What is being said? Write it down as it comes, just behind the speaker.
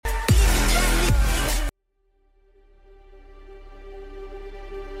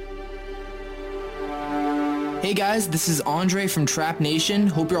Hey guys, this is Andre from Trap Nation.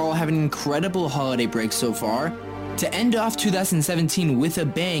 Hope you're all having an incredible holiday break so far. To end off 2017 with a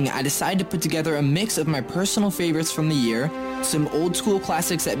bang, I decided to put together a mix of my personal favorites from the year, some old school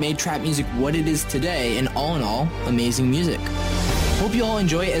classics that made trap music what it is today, and all in all, amazing music. Hope you all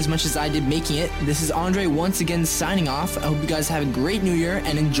enjoy it as much as I did making it. This is Andre once again signing off. I hope you guys have a great new year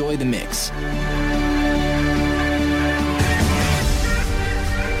and enjoy the mix.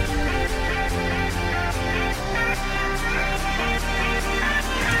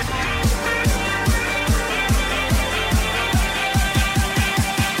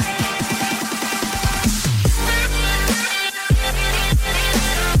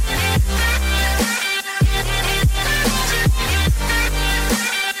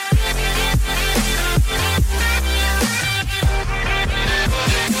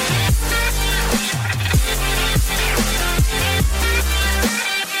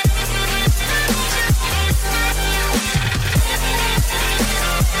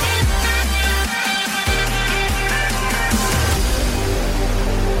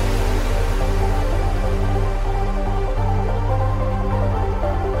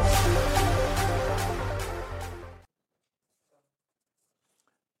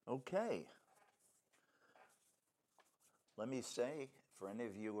 Okay. Let me say, for any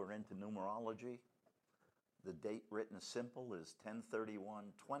of you who are into numerology, the date written simple is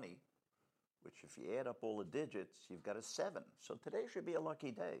 10/31/20, which if you add up all the digits, you've got a 7. So today should be a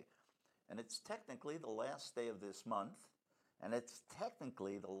lucky day. And it's technically the last day of this month, and it's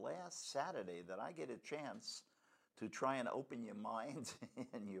technically the last Saturday that I get a chance to try and open your mind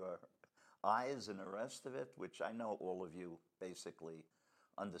and your eyes and the rest of it, which I know all of you basically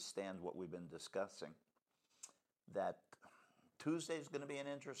understand what we've been discussing, that Tuesday is going to be an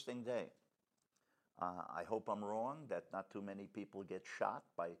interesting day. I hope I'm wrong, that not too many people get shot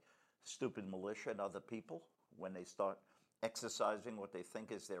by stupid militia and other people when they start exercising what they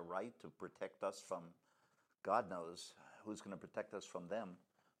think is their right to protect us from, God knows who's going to protect us from them,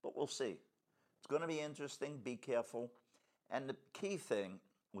 but we'll see. It's going to be interesting. Be careful. And the key thing,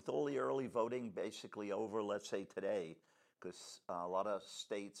 with all the early voting basically over, let's say today, because a lot of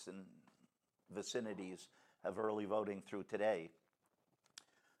states and vicinities have early voting through today.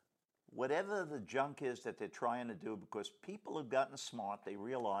 Whatever the junk is that they're trying to do, because people have gotten smart, they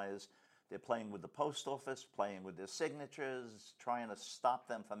realize they're playing with the post office, playing with their signatures, trying to stop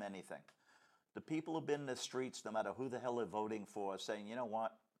them from anything. The people who've been in the streets, no matter who the hell they're voting for, are saying, you know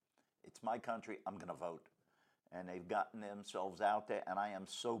what, it's my country, I'm going to vote. And they've gotten themselves out there, and I am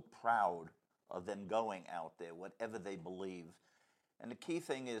so proud of them going out there, whatever they believe. And the key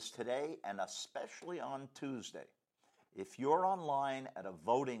thing is today, and especially on Tuesday, if you're online at a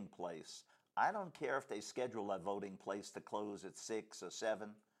voting place, I don't care if they schedule that voting place to close at 6 or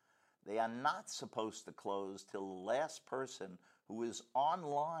 7, they are not supposed to close till the last person who is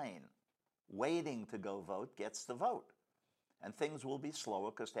online waiting to go vote gets to vote. And things will be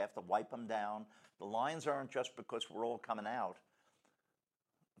slower because they have to wipe them down. The lines aren't just because we're all coming out.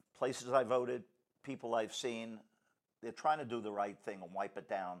 Places I voted, people I've seen, they're trying to do the right thing and wipe it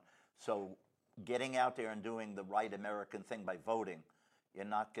down. So getting out there and doing the right American thing by voting, you're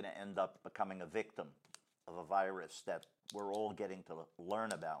not going to end up becoming a victim of a virus that we're all getting to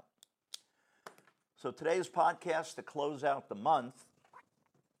learn about. So today's podcast, to close out the month,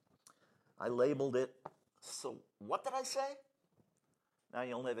 I labeled it, so what did I say? Now,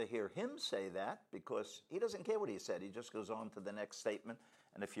 you'll never hear him say that because he doesn't care what he said. He just goes on to the next statement.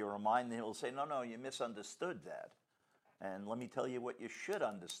 And if you remind him, he'll say, no, you misunderstood that. And let me tell you what you should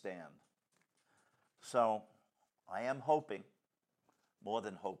understand. So I am hoping, more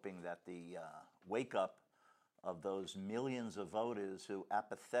than hoping, that the wake up of those millions of voters who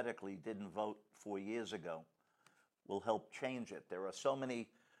apathetically didn't vote 4 years ago will help change it. There are so many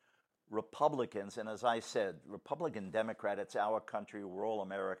Republicans, and as I said, Republican, Democrat, it's our country, we're all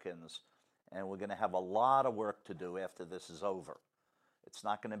Americans, and we're going to have a lot of work to do after this is over. It's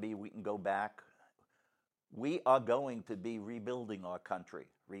not going to be we can go back. We are going to be rebuilding our country,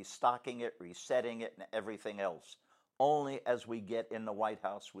 restocking it, resetting it, and everything else. Only as we get in the White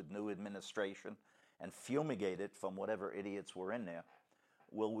House with new administration and fumigate it from whatever idiots were in there,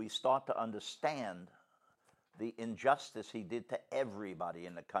 will we start to understand the injustice he did to everybody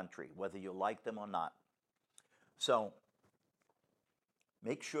in the country, whether you like them or not. So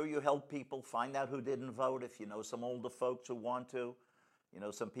make sure you help people. Find out who didn't vote. If you know some older folks who want to, you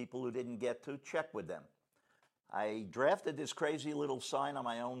know some people who didn't get to, check with them. I drafted this crazy little sign on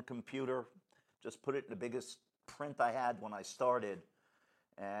my own computer, just put it in the biggest print I had when I started,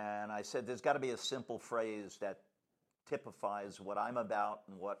 and I said there's got to be a simple phrase that typifies what I'm about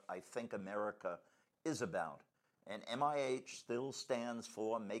and what I think America is about. And MIH still stands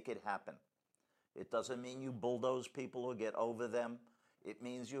for Make It Happen. It doesn't mean you bulldoze people or get over them. It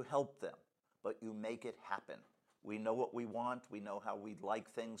means you help them, but you make it happen. We know what we want. We know how we'd like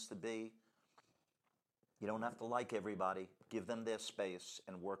things to be. You don't have to like everybody. Give them their space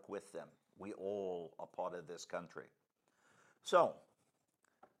and work with them. We all are part of this country. So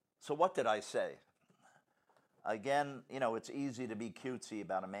what did I say? Again, it's easy to be cutesy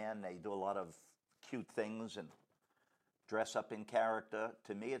about a man. They do a lot of cute things and dress up in character.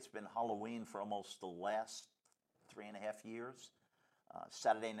 To me, it's been Halloween for almost the last 3.5 years.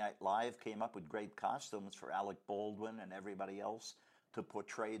 Saturday Night Live came up with great costumes for Alec Baldwin and everybody else to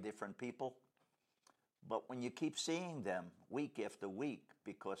portray different people. But when you keep seeing them week after week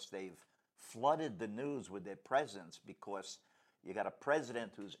because they've flooded the news with their presence, because you got a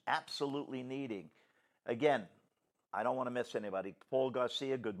president who's absolutely needing. Again, I don't want to miss anybody. Paul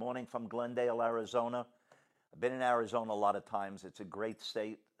Garcia, good morning from Glendale, Arizona. I've been in Arizona a lot of times. It's a great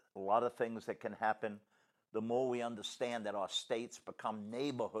state. A lot of things that can happen. The more we understand that our states become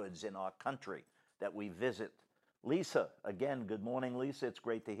neighborhoods in our country that we visit. Lisa, again, good morning, Lisa. It's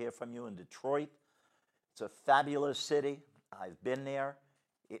great to hear from you in Detroit. It's a fabulous city. I've been there.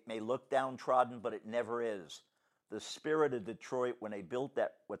 It may look downtrodden, but it never is. The spirit of Detroit, when they built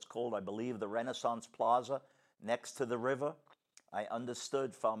that, what's called, I believe, the Renaissance Plaza next to the river, I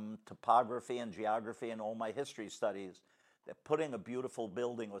understood from topography and geography and all my history studies that putting a beautiful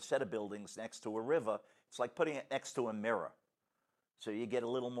building or set of buildings next to a river, it's like putting it next to a mirror. So you get a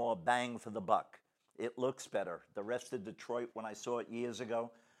little more bang for the buck. It looks better. The rest of Detroit, when I saw it years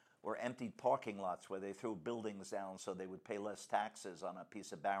ago, were emptied parking lots where they threw buildings down so they would pay less taxes on a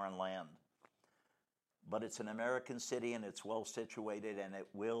piece of barren land. But it's an American city and it's well situated and it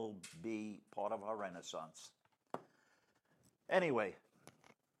will be part of our Renaissance. Anyway,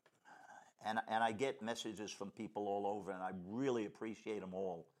 and I get messages from people all over and I really appreciate them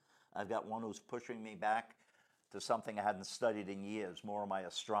all. I've got one who's pushing me back to something I hadn't studied in years, more of my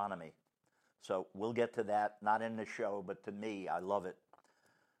astronomy. So we'll get to that, not in the show, but to me, I love it.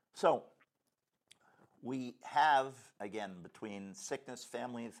 So we have, again, between sickness,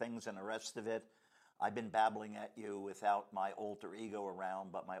 family things, and the rest of it, I've been babbling at you without my alter ego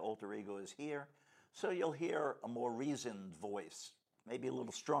around, but my alter ego is here. So you'll hear a more reasoned voice, maybe a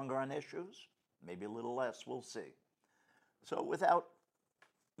little stronger on issues, maybe a little less, we'll see. So without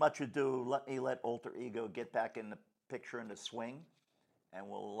much ado, let alter ego get back in the picture in the swing, and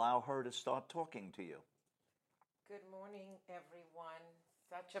we'll allow her to start talking to you. Good morning, everyone.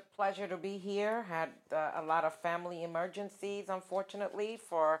 Such a pleasure to be here. Had a lot of family emergencies, unfortunately,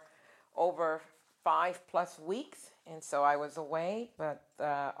 for over 5+ weeks. And so I was away, but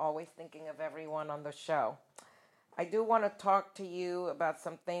always thinking of everyone on the show. I do want to talk to you about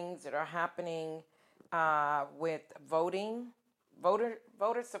some things that are happening with voting.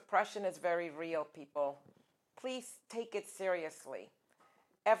 Voter suppression is very real, people. Please take it seriously.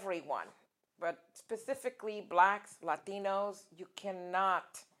 Everyone. But specifically blacks, Latinos, you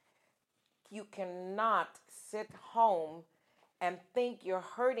cannot sit home and think you're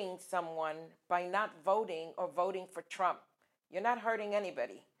hurting someone by not voting or voting for Trump. You're not hurting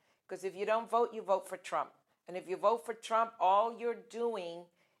anybody. Because if you don't vote, you vote for Trump. And if you vote for Trump, all you're doing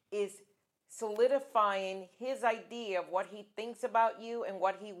is solidifying his idea of what he thinks about you and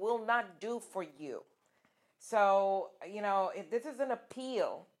what he will not do for you. So, this is an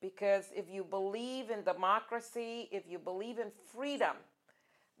appeal, because if you believe in democracy, if you believe in freedom,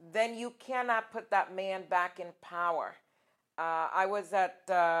 then you cannot put that man back in power. I was at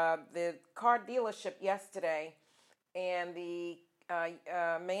the car dealership yesterday, and the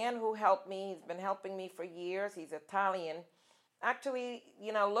man who helped me, he's been helping me for years, he's Italian, actually,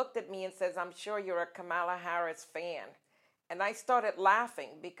 looked at me and says, "I'm sure you're a Kamala Harris fan." And I started laughing,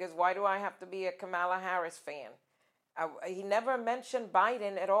 because why do I have to be a Kamala Harris fan? He never mentioned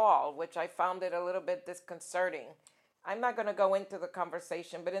Biden at all, which I found it a little bit disconcerting. I'm not going to go into the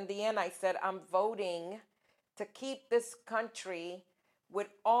conversation, but in the end I said I'm voting to keep this country, with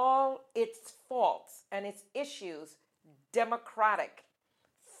all its faults and its issues, democratic,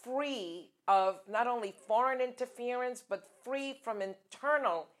 free of not only foreign interference, but free from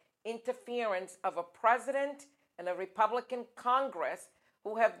internal interference of a president and a Republican Congress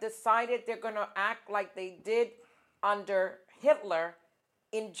who have decided they're going to act like they did under Hitler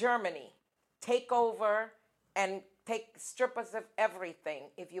in Germany. Take over and strip us of everything.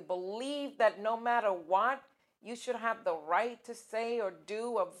 If you believe that no matter what, you should have the right to say or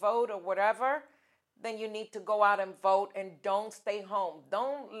do or vote or whatever, then you need to go out and vote and don't stay home.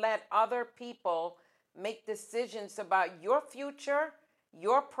 Don't let other people make decisions about your future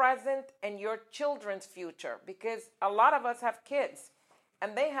your present and your children's future, because a lot of us have kids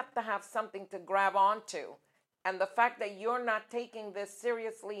and they have to have something to grab onto. And the fact that you're not taking this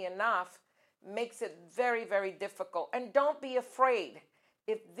seriously enough makes it very, very difficult. And don't be afraid.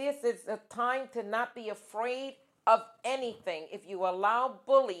 If this is a time to not be afraid of anything, if you allow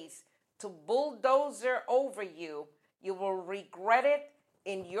bullies to bulldozer over you, you will regret it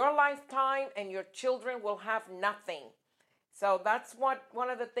in your lifetime and your children will have nothing. So that's one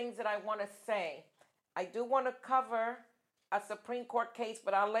of the things that I want to say. I do want to cover a Supreme Court case,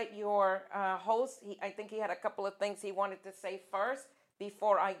 but I'll let your host, I think he had a couple of things he wanted to say first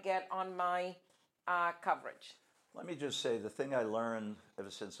before I get on my coverage. Let me just say, the thing I learned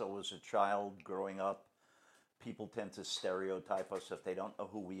ever since I was a child growing up, people tend to stereotype us if they don't know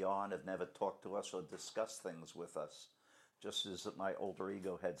who we are and have never talked to us or discussed things with us. Just as my alter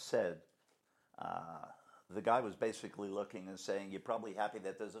ego had said, the guy was basically looking and saying, you're probably happy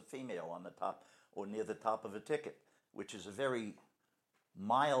that there's a female on the top or near the top of a ticket, which is a very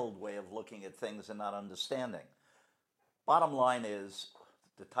mild way of looking at things and not understanding. Bottom line is,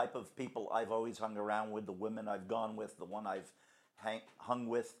 the type of people I've always hung around with, the women I've gone with, the one I've hung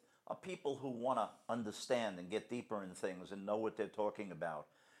with, are people who want to understand and get deeper in things and know what they're talking about.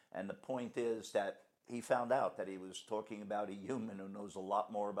 And the point is that he found out that he was talking about a human who knows a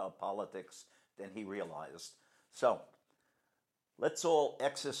lot more about politics than he realized. So let's all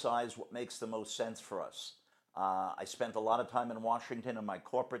exercise what makes the most sense for us. I spent a lot of time in Washington in my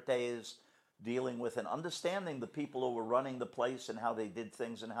corporate days dealing with and understanding the people who were running the place and how they did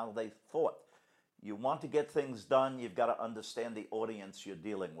things and how they thought. You want to get things done, you've got to understand the audience you're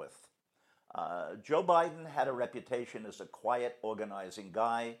dealing with. Joe Biden had a reputation as a quiet, organizing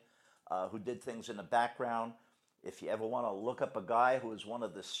guy who did things in the background. If you ever want to look up a guy who is one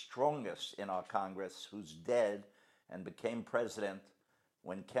of the strongest in our Congress, who's dead and became president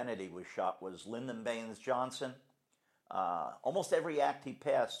when Kennedy was shot, was Lyndon Baines Johnson. Almost every act he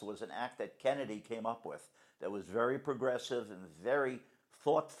passed was an act that Kennedy came up with that was very progressive and very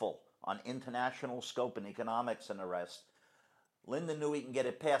thoughtful on international scope and economics and the rest. Lyndon knew he can get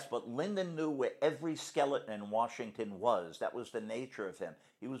it passed, but Lyndon knew where every skeleton in Washington was. That was the nature of him.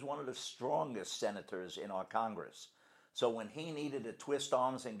 He was one of the strongest senators in our Congress. So when he needed to twist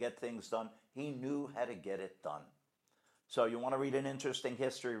arms and get things done, he knew how to get it done. So you want to read an interesting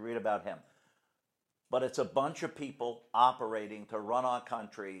history, read about him. But it's a bunch of people operating to run our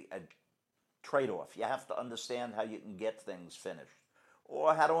country at trade-off. You have to understand how you can get things finished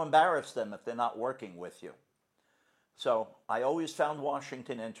or how to embarrass them if they're not working with you. So I always found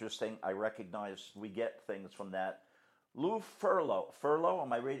Washington interesting. I recognize we get things from that. Lou Furlow,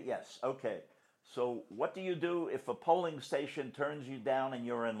 am I reading? Yes, okay. So what do you do if a polling station turns you down and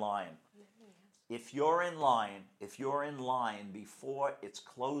you're in line? If you're in line before it's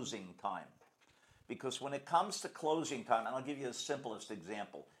closing time, because when it comes to closing time, and I'll give you the simplest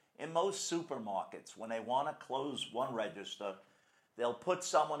example. In most supermarkets, when they want to close one register, they'll put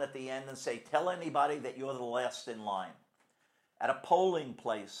someone at the end and say, tell anybody that you're the last in line. At a polling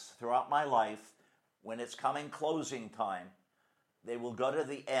place throughout my life, when it's coming closing time, they will go to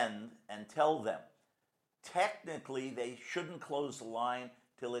the end and tell them, technically they shouldn't close the line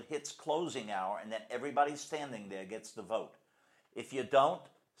till it hits closing hour, and then everybody standing there gets to vote. If you don't,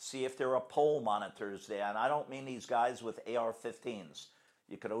 see if there are poll monitors there. And I don't mean these guys with AR-15s.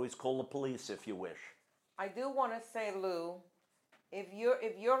 You could always call the police if you wish. I do want to say, Lou, if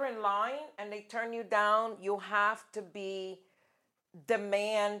you're in line and they turn you down, you have to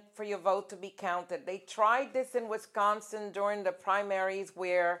demand for your vote to be counted. They tried this in Wisconsin during the primaries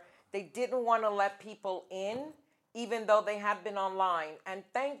where they didn't want to let people in, even though they had been online. And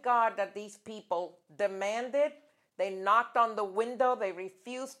thank God that these people demanded. They knocked on the window. They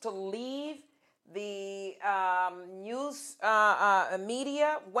refused to leave. The news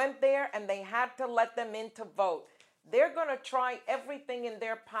media went there and they had to let them in to vote. They're going to try everything in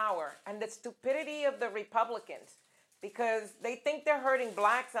their power. And the stupidity of the Republicans, because they think they're hurting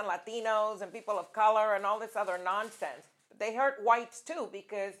blacks and Latinos and people of color and all this other nonsense. But they hurt whites too,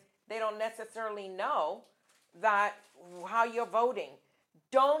 because they don't necessarily know that how you're voting.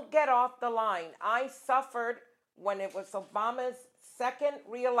 Don't get off the line. I suffered when it was Obama's second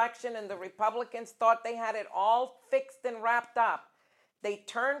re-election and the Republicans thought they had it all fixed and wrapped up. They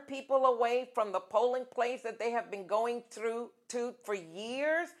turned people away from the polling place that they have been going through for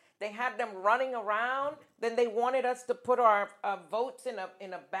years. They had them running around. Then they wanted us to put our votes in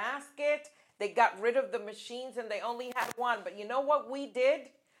a basket. They got rid of the machines and they only had one. But you know what we did?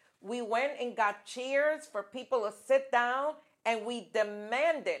 We went and got chairs for people to sit down, and we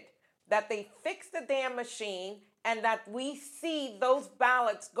demanded that they fix the damn machine and that we see those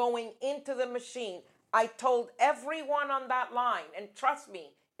ballots going into the machine. I told everyone on that line, and trust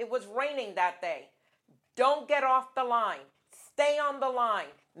me, it was raining that day. Don't get off the line. Stay on the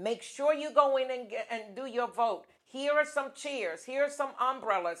line. Make sure you go in and do your vote. Here are some chairs. Here are some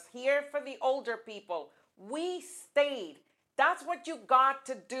umbrellas. Here for the older people. We stayed. That's what you got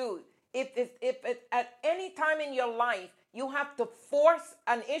to do. If at any time in your life you have to force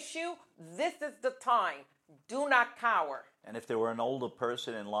an issue, this is the time. Do not cower. And if there were an older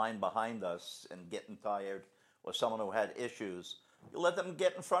person in line behind us and getting tired, or someone who had issues, you let them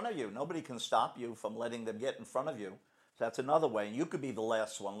get in front of you. Nobody can stop you from letting them get in front of you. So that's another way. And you could be the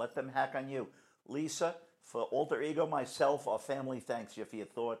last one. Let them hack on you. Lisa, for Alter Ego, myself, our family thanks you for your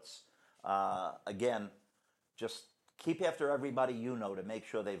thoughts. Again, just keep after everybody you know to make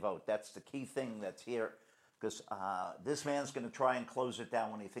sure they vote. That's the key thing that's here. Because this man's going to try and close it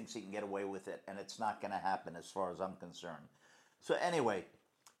down when he thinks he can get away with it. And it's not going to happen as far as I'm concerned. So anyway,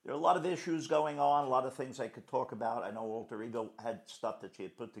 there are a lot of issues going on, a lot of things I could talk about. I know Alter Ego had stuff that she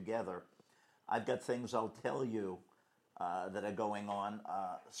had put together. I've got things I'll tell you that are going on.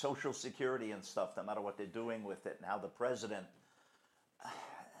 Social Security and stuff, no matter what they're doing with it, and how the president,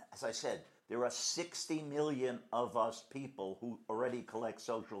 as I said, there are 60 million of us people who already collect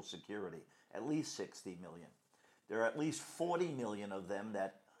Social Security, at least 60 million. There are at least 40 million of them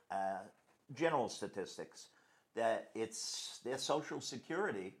that, general statistics, that their Social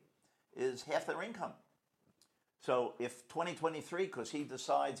Security is half their income. So if 2023, because he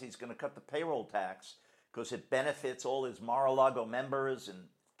decides he's going to cut the payroll tax, because it benefits all his Mar-a-Lago members and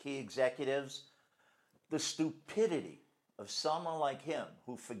key executives, the stupidity of someone like him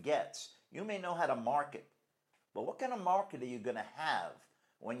who forgets, you may know how to market, but what kind of market are you going to have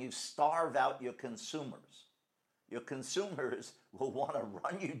when you starve out your consumers? Your consumers will want to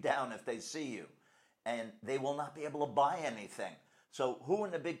run you down if they see you, and they will not be able to buy anything. So who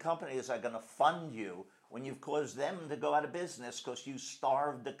in the big companies are going to fund you when you've caused them to go out of business because you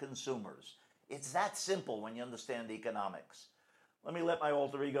starved the consumers? It's that simple when you understand economics. Let me let my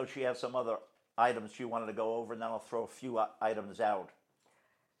alter ego, she has some other items she wanted to go over, and then I'll throw a few items out.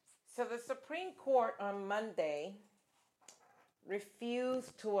 So the Supreme Court on Monday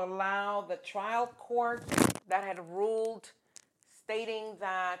refused to allow the trial court that had ruled, stating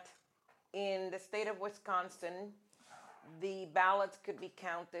that in the state of Wisconsin, the ballots could be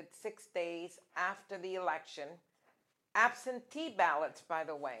counted 6 days after the election. Absentee ballots, by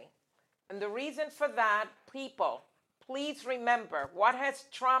the way. And the reason for that, people, please remember, what has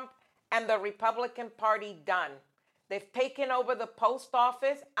Trump and the Republican Party done? They've taken over the post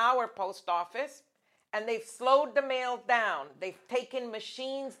office, our post office, and they've slowed the mail down. They've taken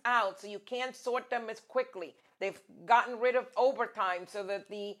machines out so you can't sort them as quickly. They've gotten rid of overtime so that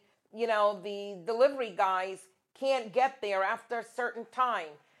the delivery guys can't get there after a certain time.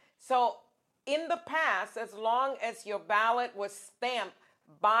 So in the past, as long as your ballot was stamped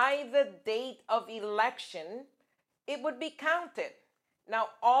by the date of election, it would be counted. Now,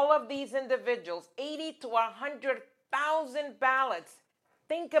 all of these individuals, 80 to 100,000 ballots,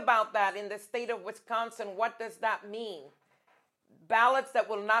 think about that in the state of Wisconsin. What does that mean? Ballots that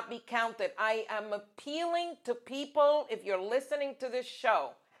will not be counted. I am appealing to people, if you're listening to this show,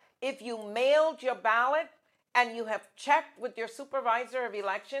 if you mailed your ballot and you have checked with your supervisor of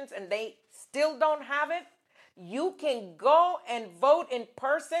elections and they still don't have it, you can go and vote in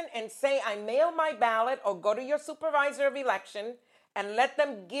person and say, I mail my ballot, or go to your supervisor of election and let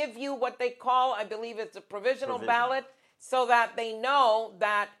them give you what they call, I believe it's a provisional ballot, so that they know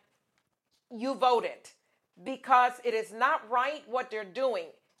that you voted. Because it is not right what they're doing.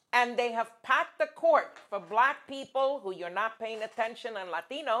 And they have packed the court for black people who you're not paying attention, and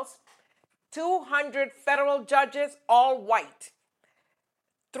Latinos, 200 federal judges, all white.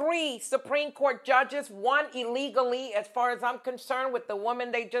 3 Supreme Court judges, 1 illegally, as far as I'm concerned, with the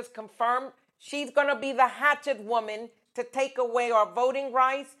woman they just confirmed. She's going to be the hatchet woman to take away our voting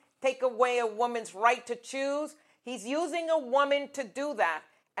rights, take away a woman's right to choose. He's using a woman to do that.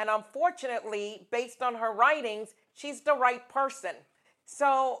 And unfortunately, based on her writings, she's the right person.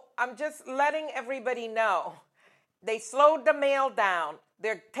 So I'm just letting everybody know. They slowed the mail down.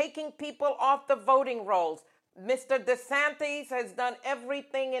 They're taking people off the voting rolls. Mr. DeSantis has done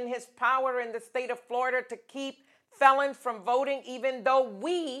everything in his power in the state of Florida to keep felons from voting, even though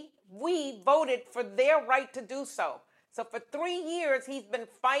we voted for their right to do so. So for 3 years, he's been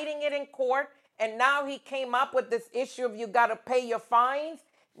fighting it in court, and now he came up with this issue of you got to pay your fines.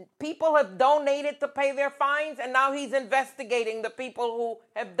 People have donated to pay their fines, and now he's investigating the people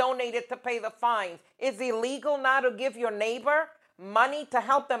who have donated to pay the fines. Is it illegal now to give your neighbor money to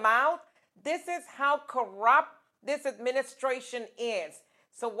help them out? This is how corrupt this administration is.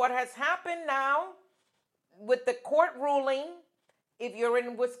 So what has happened now with the court ruling, if you're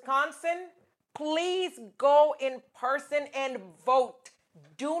in Wisconsin, please go in person and vote.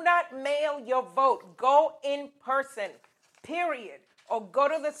 Do not mail your vote. Go in person, period. Or go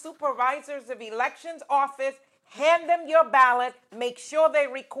to the supervisors of elections office, hand them your ballot, make sure they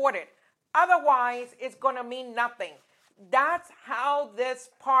record it. Otherwise, it's going to mean nothing. That's how this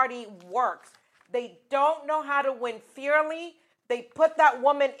party works. They don't know how to win fairly. They put that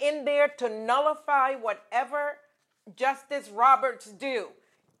woman in there to nullify whatever Justice Roberts do.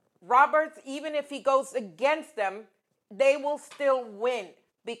 Roberts, even if he goes against them, they will still win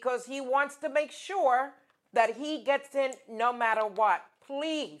because he wants to make sure that he gets in no matter what.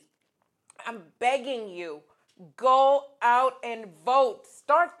 Please, I'm begging you, go out and vote.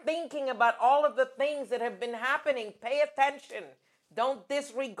 Start thinking about all of the things that have been happening. Pay attention. Don't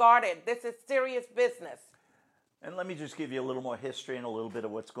disregard it. This is serious business. And let me just give you a little more history and a little bit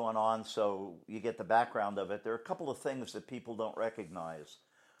of what's going on so you get the background of it. There are a couple of things that people don't recognize.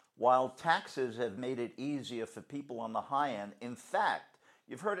 While taxes have made it easier for people on the high end, in fact,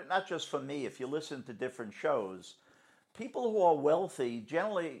 you've heard it not just from me, if you listen to different shows, people who are wealthy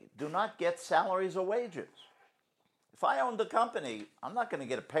generally do not get salaries or wages. If I owned a company, I'm not going to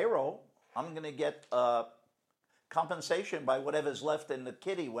get a payroll. I'm going to get compensation by whatever's left in the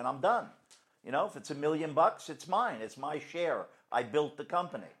kitty when I'm done. You know, if it's $1 million, it's mine. It's my share. I built the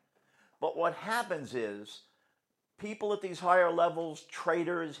company. But what happens is people at these higher levels,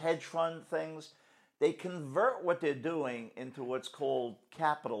 traders, hedge fund things, they convert what they're doing into what's called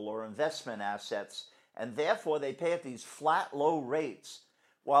capital or investment assets, and therefore they pay at these flat, low rates,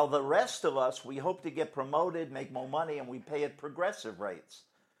 while the rest of us, we hope to get promoted, make more money, and we pay at progressive rates.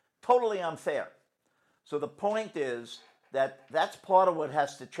 Totally unfair. So the point is that that's part of what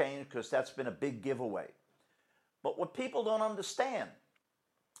has to change because that's been a big giveaway. But what people don't understand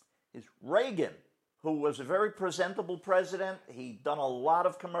is Reagan, who was a very presentable president, he'd done a lot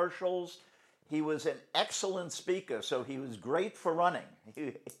of commercials, he was an excellent speaker, so he was great for running.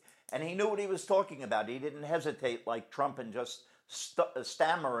 And he knew what he was talking about. He didn't hesitate like Trump and just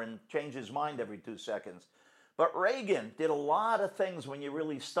stammer and change his mind every 2 seconds. But Reagan did a lot of things when you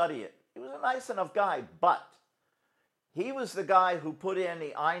really study it. He was a nice enough guy, but he was the guy who put in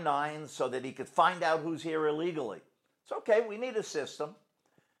the I-9 so that he could find out who's here illegally. It's okay, we need a system.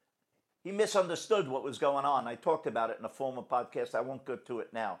 He misunderstood what was going on. I talked about it in a former podcast. I won't go to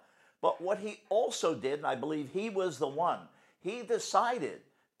it now. But what he also did, and I believe he was the one, he decided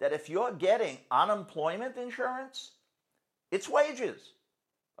that if you're getting unemployment insurance, it's wages.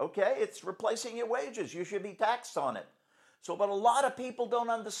 Okay? It's replacing your wages. You should be taxed on it. So, but a lot of people don't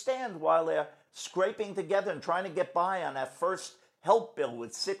understand while they're scraping together and trying to get by on that first help bill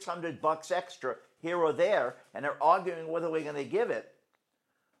with $600 extra here or there, and they're arguing whether we're going to give it.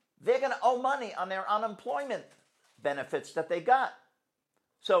 They're going to owe money on their unemployment benefits that they got.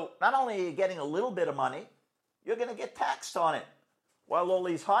 So not only are you getting a little bit of money, you're going to get taxed on it. While all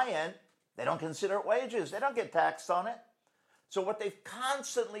these high end, they don't consider it wages. They don't get taxed on it. So what they've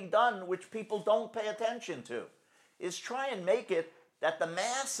constantly done, which people don't pay attention to, is try and make it that the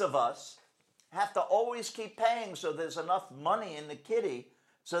mass of us have to always keep paying so there's enough money in the kitty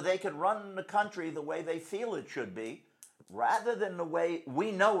so they can run the country the way they feel it should be, rather than the way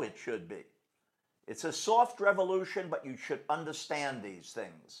we know it should be. It's a soft revolution, but you should understand these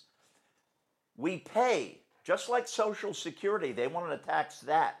things. We pay, just like Social Security, they wanted to tax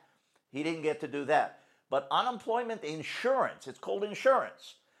that. He didn't get to do that. But unemployment insurance, it's called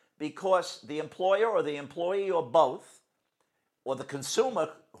insurance, because the employer or the employee or both, or the consumer,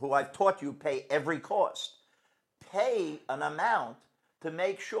 who I've taught you pay every cost, pay an amount to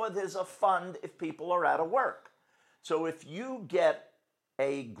make sure there's a fund if people are out of work. So if you get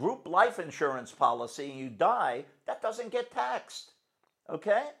a group life insurance policy and you die, that doesn't get taxed,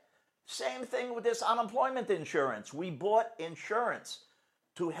 okay? Same thing with this unemployment insurance. We bought insurance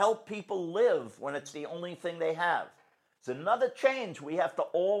to help people live when it's the only thing they have. It's another change we have to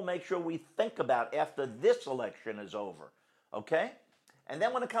all make sure we think about after this election is over, okay? And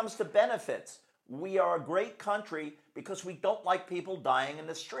then when it comes to benefits, we are a great country because we don't like people dying in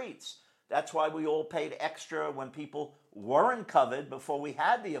the streets. That's why we all paid extra when people weren't covered before we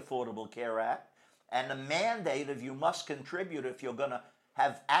had the Affordable Care Act, and the mandate of you must contribute if you're going to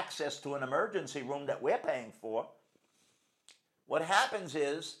have access to an emergency room that we're paying for. What happens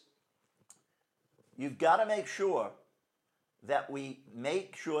is you've got to make sure that we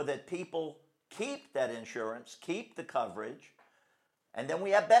make sure that people keep that insurance, keep the coverage, and then we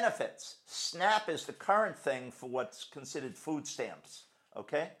have benefits. SNAP is the current thing for what's considered food stamps,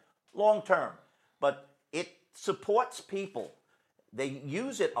 okay? Long term. But it supports people. They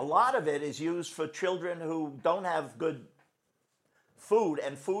use it, a lot of it is used for children who don't have good food,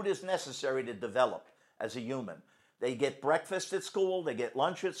 and food is necessary to develop as a human. They get breakfast at school, they get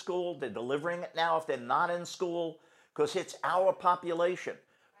lunch at school, they're delivering it now if they're not in school, because it's our population.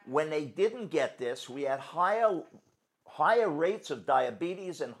 When they didn't get this, we had higher rates of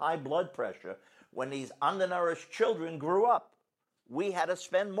diabetes and high blood pressure when these undernourished children grew up. We had to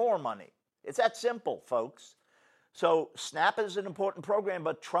spend more money. It's that simple, folks. So SNAP is an important program,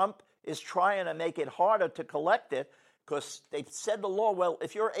 but Trump is trying to make it harder to collect it because they've said the law, well,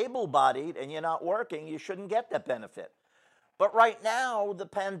 if you're able-bodied and you're not working, you shouldn't get that benefit. But right now, the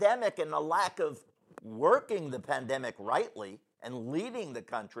pandemic and the lack of working the pandemic rightly and leading the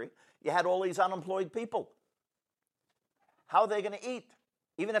country, you had all these unemployed people. How are they going to eat,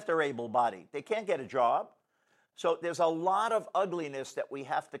 even if they're able-bodied? They can't get a job. So there's a lot of ugliness that we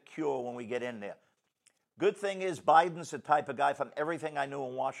have to cure when we get in there. Good thing is Biden's the type of guy, from everything I knew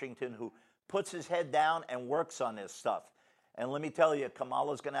in Washington, who puts his head down and works on this stuff. And let me tell you,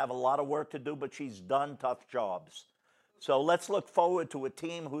 Kamala's going to have a lot of work to do, but she's done tough jobs. So let's look forward to a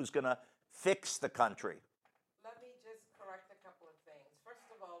team who's going to fix the country. Let me just correct a couple of things. First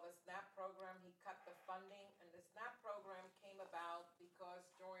of all, the SNAP program, he cut the funding, and the SNAP program came about because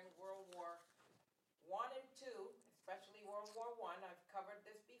during World War I and II, especially World War I, I've covered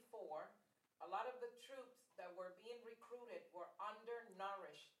this before, a lot of the troops that were being recruited were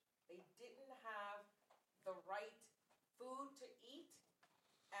undernourished. They didn't have the right food to eat,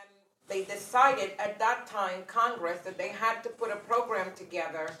 and they decided at that time, Congress, that they had to put a program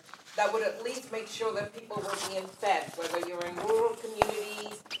together that would at least make sure that people were being fed, whether you're in rural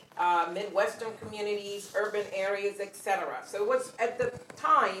communities, Midwestern communities, urban areas, etc. So it was, at the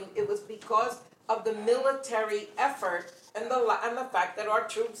time, it was because of the military effort and the fact that our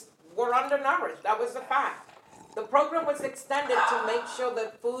troops were undernourished. That was the fact. The program was extended to make sure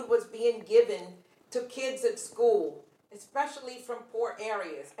that food was being given to kids at school, especially from poor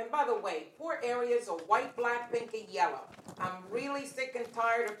areas. And by the way, poor areas are white, black, pink, and yellow. I'm really sick and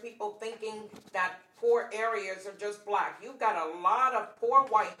tired of people thinking that poor areas are just black. You've got a lot of poor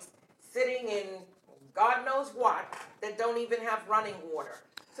whites sitting in God knows what that don't even have running water.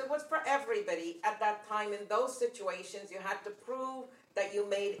 So it was for everybody at that time. In those situations, you had to prove that you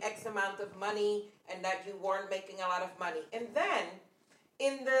made X amount of money and that you weren't making a lot of money. And then,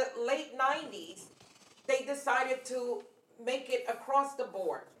 in the late 90s, they decided to make it across the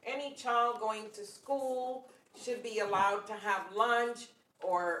board. Any child going to school should be allowed to have lunch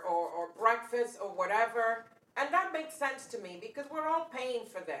or breakfast or whatever. And that makes sense to me because we're all paying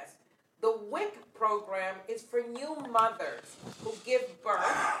for this. The WIC program is for new mothers who give birth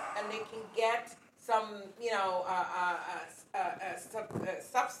and they can get some,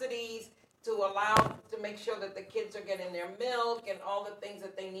 subsidies to allow to make sure that the kids are getting their milk and all the things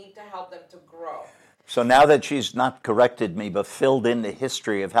that they need to help them to grow. So now that she's not corrected me, but filled in the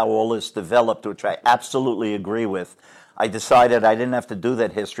history of how all this developed, which I absolutely agree with, I decided I didn't have to do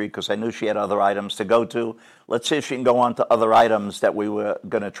that history because I knew she had other items to go to. Let's see if she can go on to other items that we were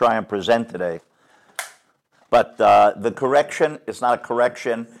going to try and present today. But the correction is not a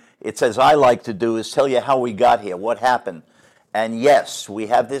correction. It's, as I like to do, is tell you how we got here, what happened. And yes, we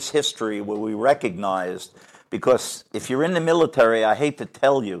have this history where we recognized, because if you're in the military, I hate to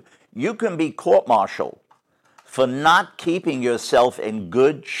tell you, you can be court-martialed for not keeping yourself in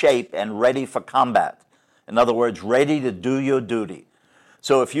good shape and ready for combat. In other words, ready to do your duty.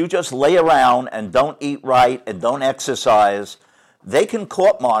 So if you just lay around and don't eat right and don't exercise, they can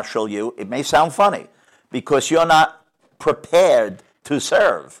court-martial you. It may sound funny because you're not prepared to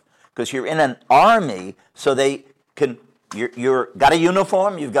serve, because you're in an army, so they can, you're got a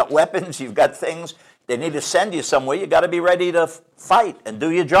uniform, you've got weapons, you've got things. They need to send you somewhere. You got to be ready to fight and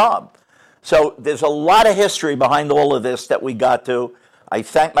do your job. So there's a lot of history behind all of this that we got to. I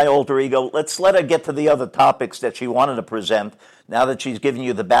thank my alter ego. Let's let her get to the other topics that she wanted to present now that she's given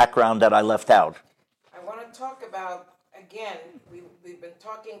you the background that I left out. I want to talk about, again, we've been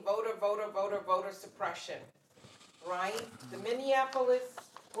talking voter suppression, right? The Minneapolis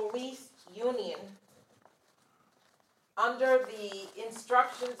Police Union, under the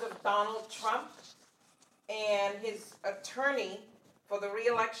instructions of Donald Trump and his attorney for the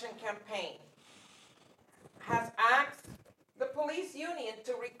re-election campaign, has asked the police union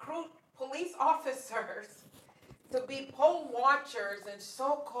to recruit police officers to be poll watchers and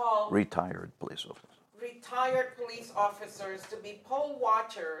so-called Retired police officers to be poll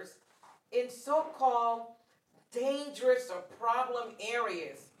watchers in so-called dangerous or problem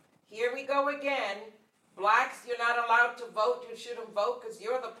areas. Here we go again. Blacks, you're not allowed to vote. You shouldn't vote because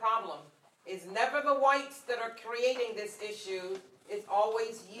you're the problem. It's never the whites that are creating this issue. It's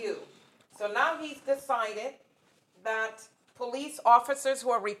always you. So now he's decided that police officers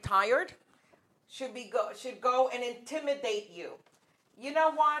who are retired should go and intimidate you. You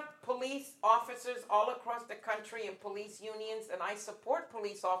know what? Police officers all across the country and police unions, and I support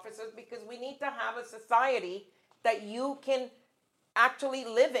police officers because we need to have a society that you can actually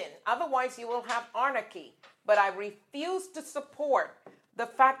live in. Otherwise, you will have anarchy. But I refuse to support the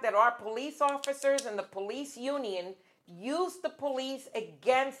fact that our police officers and the police union use the police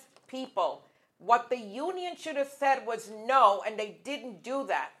against people. What the union should have said was no, and they didn't do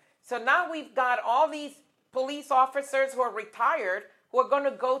that. So now we've got all these police officers who are retired who are going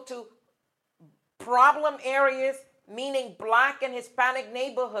to go to problem areas, meaning black and Hispanic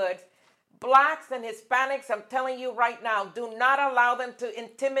neighborhoods. Blacks and Hispanics, I'm telling you right now, do not allow them to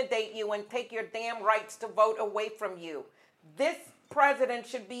intimidate you and take your damn rights to vote away from you. This president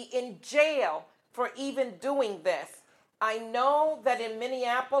should be in jail for even doing this. I know that in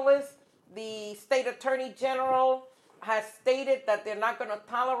Minneapolis, the state attorney general has stated that they're not going to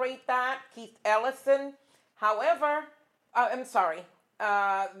tolerate that, Keith Ellison. However,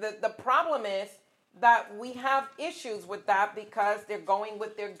 the problem is that we have issues with that because they're going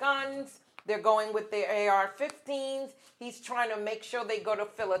with their guns, they're going with their AR-15s. He's trying to make sure they go to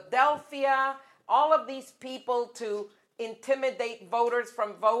Philadelphia. All of these people to intimidate voters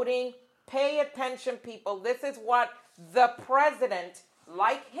from voting. Pay attention, people. This is what the president,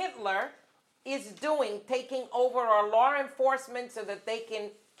 like Hitler, is doing, taking over our law enforcement so that they can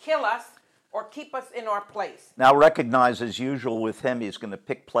kill us or keep us in our place. Now recognize, as usual with him, he's going to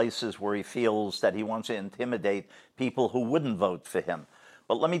pick places where he feels that he wants to intimidate people who wouldn't vote for him.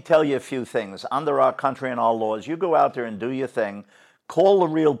 But let me tell you a few things. Under our country and our laws, you go out there and do your thing. Call the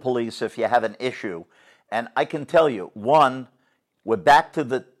real police if you have an issue. And I can tell you, one, we're back to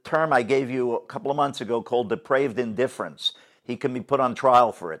the term I gave you a couple of months ago called depraved indifference. He can be put on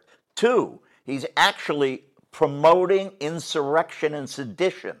trial for it. Two, he's actually promoting insurrection and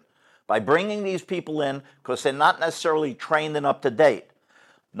sedition by bringing these people in because they're not necessarily trained and up to date.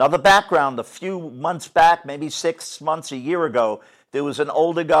 Another background, a few months back, maybe 6 months, a year ago, there was an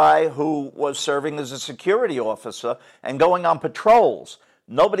older guy who was serving as a security officer and going on patrols.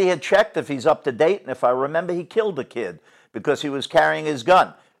 Nobody had checked if he's up to date, and if I remember, he killed a kid because he was carrying his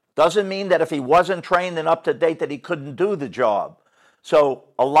gun. Doesn't mean that if he wasn't trained and up to date that he couldn't do the job. So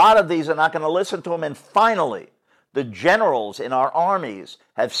a lot of these are not going to listen to him. And finally, the generals in our armies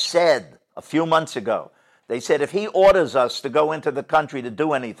have said a few months ago, they said if he orders us to go into the country to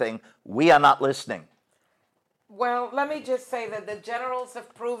do anything, we are not listening. Well, let me just say that the generals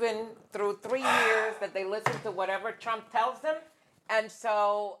have proven through 3 years that they listen to whatever Trump tells them. And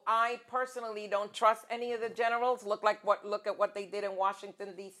so I personally don't trust any of the generals. Look at what they did in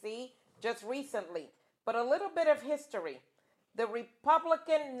Washington, D.C. just recently. But a little bit of history. The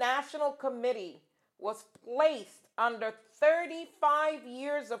Republican National Committee was placed under 35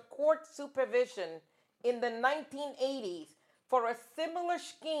 years of court supervision in the 1980s for a similar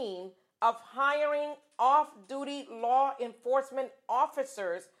scheme of hiring off-duty law enforcement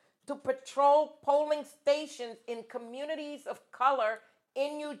officers to patrol polling stations in communities of color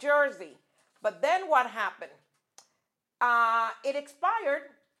in New Jersey. But then what happened? It expired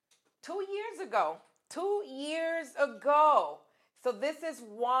 2 years ago. 2 years ago. So this is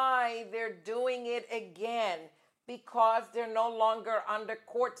why they're doing it again, because they're no longer under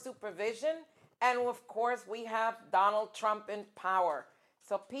court supervision. And of course, we have Donald Trump in power.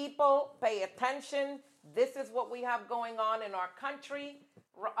 So people, pay attention. This is what we have going on in our country.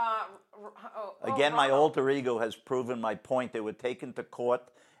 Again, my alter ego has proven my point. They were taken to court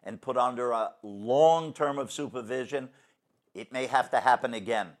and put under a long term of supervision. It may have to happen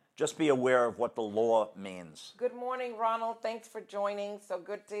again. Just be aware of what the law means. Good morning, Ronald. Thanks for joining. So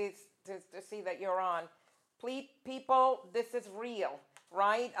good to see that you're on. Please, people, this is real,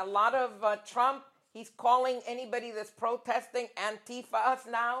 right? A lot of Trump, he's calling anybody that's protesting Antifa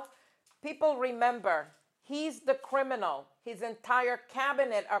now. People remember, he's the criminal. His entire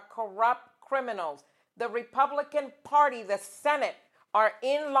cabinet are corrupt criminals. The Republican Party, the Senate, are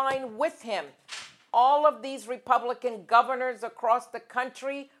in line with him. All of these Republican governors across the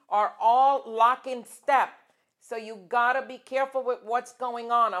country are all lock in step. So you gotta be careful with what's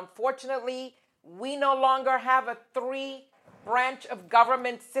going on. Unfortunately, we no longer have a 3-branch of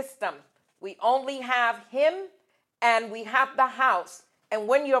government system. We only have him and we have the House. And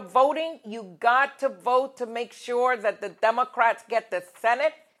when you're voting, you got to vote to make sure that the Democrats get the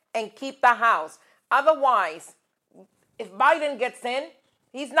Senate and keep the House. Otherwise, if Biden gets in,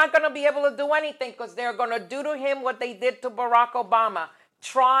 he's not going to be able to do anything because they're going to do to him what they did to Barack Obama.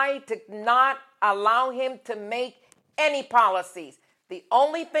 try to not allow him to make any policies. The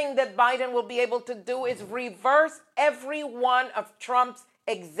only thing that Biden will be able to do is reverse every one of Trump's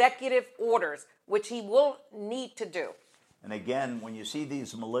executive orders, which he will need to do. And again, when you see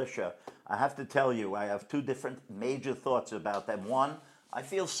these militia, I have to tell you, I have two different major thoughts about them. One, I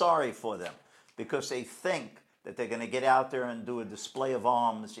feel sorry for them because they think that they're going to get out there and do a display of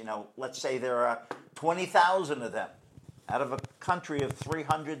arms. You know, let's say there are 20,000 of them out of a country of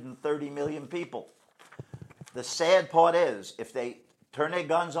 330 million people. The sad part is, if they turn their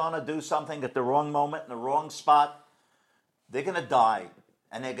guns on or do something at the wrong moment in the wrong spot, they're going to die.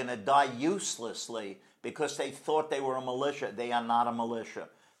 And they're going to die uselessly because they thought they were a militia. They are not a militia.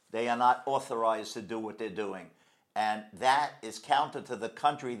 They are not authorized to do what they're doing. And that is counter to the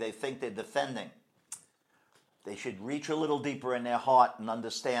country they think they're defending. They should reach a little deeper in their heart and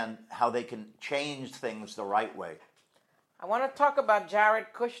understand how they can change things the right way. I want to talk about Jared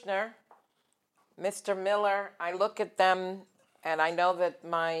Kushner, Mr. Miller. I look at them, and I know that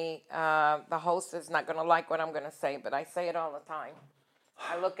the host is not going to like what I'm going to say, but I say it all the time.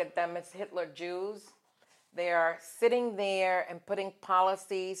 I look at them as Hitler Jews. They are sitting there and putting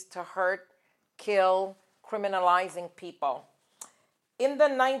policies to hurt, kill, criminalizing people. In the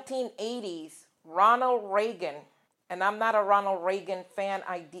 1980s, Ronald Reagan, and I'm not a Ronald Reagan fan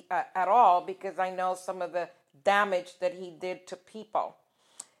at all because I know some of the damage that he did to people.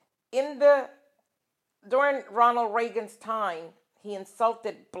 During Ronald Reagan's time, he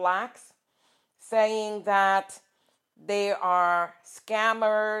insulted blacks, saying that they are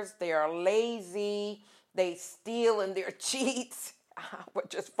scammers, they are lazy, they steal and they're cheats,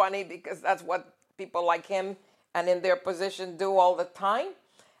 which is funny because that's what people like him and in their position do all the time.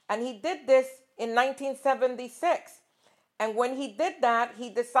 And he did this in 1976. And when he did that, he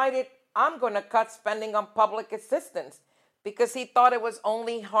decided, I'm going to cut spending on public assistance because he thought it was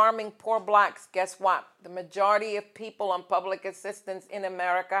only harming poor blacks. Guess what? The majority of people on public assistance in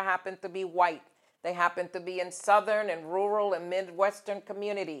America happen to be white. They happen to be in southern and rural and Midwestern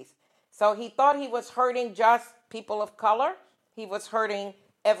communities. So he thought he was hurting just people of color. He was hurting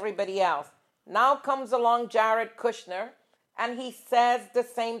everybody else. Now comes along Jared Kushner, and he says the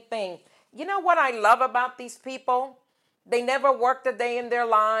same thing. You know what I love about these people? They never worked a day in their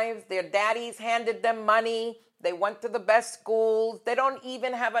lives. Their daddies handed them money. They went to the best schools. They don't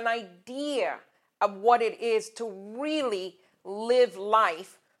even have an idea of what it is to really live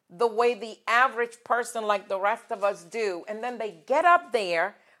life the way the average person like the rest of us do. And then they get up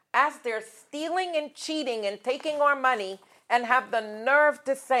there as they're stealing and cheating and taking our money and have the nerve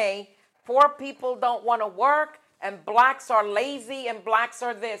to say, poor people don't want to work and blacks are lazy and blacks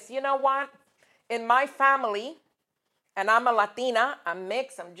are this. You know what? In my family, and I'm a Latina, I'm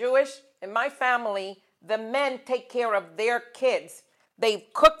mixed, I'm Jewish. In my family, the men take care of their kids. They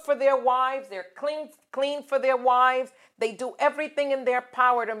cook for their wives. They're clean for their wives. They do everything in their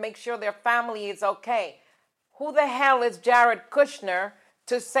power to make sure their family is okay. Who the hell is Jared Kushner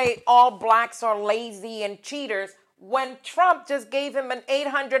to say all blacks are lazy and cheaters when Trump just gave him an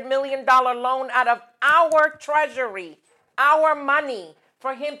 $800 million loan out of our treasury, our money,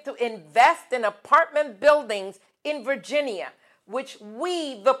 for him to invest in apartment buildings in Virginia, which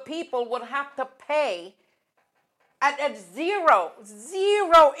we, the people, would have to pay at zero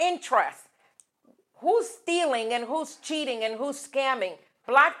interest. Who's stealing and who's cheating and who's scamming?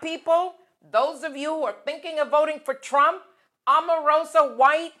 Black people, those of you who are thinking of voting for Trump, Omarosa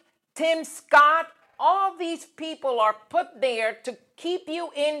White, Tim Scott, all these people are put there to keep you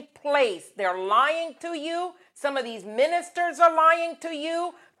in place. They're lying to you. Some of these ministers are lying to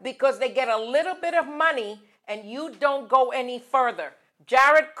you because they get a little bit of money and you don't go any further.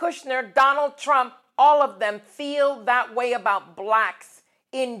 Jared Kushner, Donald Trump, all of them feel that way about blacks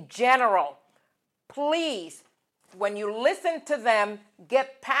in general. Please, when you listen to them,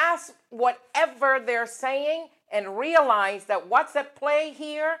 get past whatever they're saying and realize that what's at play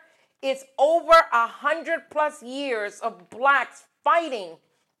here is over 100+ years of blacks fighting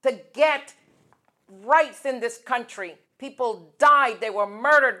to get rights in this country. People died, they were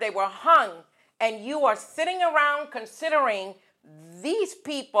murdered, they were hung, and you are sitting around considering these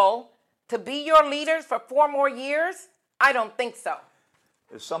people to be your leaders for 4 more years? I don't think so.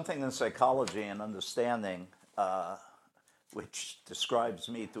 There's something in psychology and understanding which describes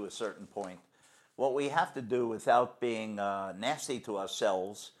me to a certain point. What we have to do without being nasty to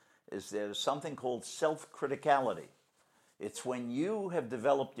ourselves is there's something called self-criticality. It's when you have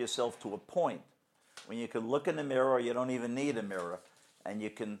developed yourself to a point when you can look in the mirror, you don't even need a mirror, and you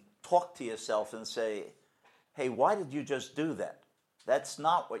can talk to yourself and say, hey, why did you just do that? That's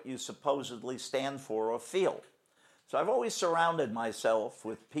not what you supposedly stand for or feel. So I've always surrounded myself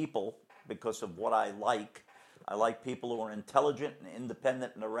with people because of what I like. I like people who are intelligent and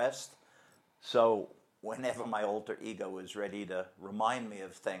independent and the rest. So whenever my alter ego is ready to remind me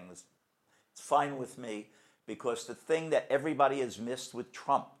of things, it's fine with me, because the thing that everybody has missed with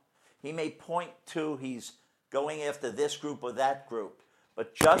Trump, he may point to he's going after this group or that group,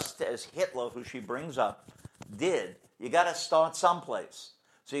 but just as Hitler, who she brings up, did, you got to start someplace.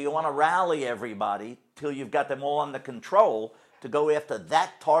 So you want to rally everybody till you've got them all under control to go after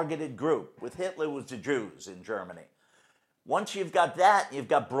that targeted group. With Hitler, it was the Jews in Germany. Once you've got that, you've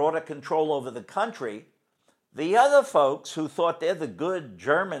got broader control over the country. The other folks who thought they're the good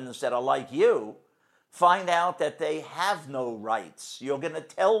Germans that are like you find out that they have no rights. You're going to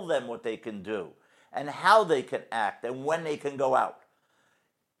tell them what they can do and how they can act and when they can go out.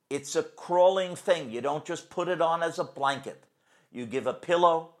 It's a crawling thing. You don't just put it on as a blanket. You give a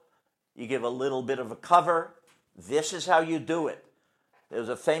pillow, you give a little bit of a cover. This is how you do it. There's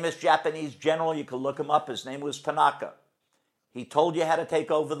a famous Japanese general, you can look him up, his name was Tanaka. He told you how to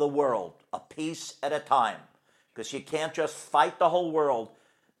take over the world, a piece at a time, because you can't just fight the whole world.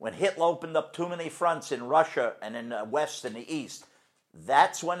 When Hitler opened up too many fronts in Russia and in the West and the East,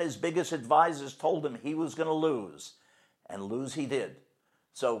 that's when his biggest advisors told him he was going to lose. And lose he did.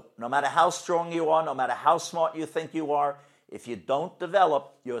 So no matter how strong you are, no matter how smart you think you are, if you don't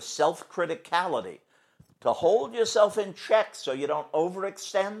develop your self-criticality to hold yourself in check so you don't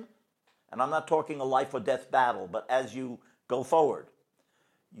overextend, and I'm not talking a life or death battle, but as you go forward,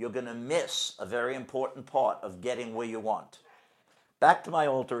 you're going to miss a very important part of getting where you want. Back to my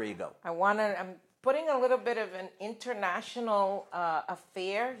alter ego. I'm putting a little bit of an international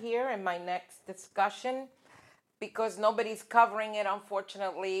affair here in my next discussion, because nobody's covering it,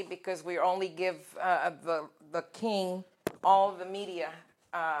 unfortunately, because we only give the king all the media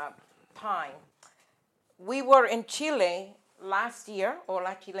time. We were in Chile last year,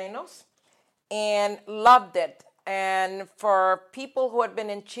 Hola Chilenos, and loved it. And for people who had been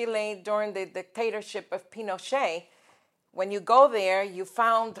in Chile during the dictatorship of Pinochet, when you go there, you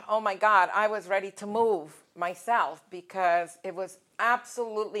found, oh my God, I was ready to move myself, because it was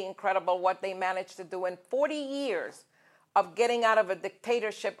absolutely incredible what they managed to do in 40 years of getting out of a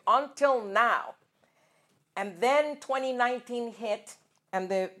dictatorship until now. And then 2019 hit, and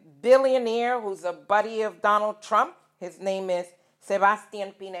the billionaire who's a buddy of Donald Trump, his name is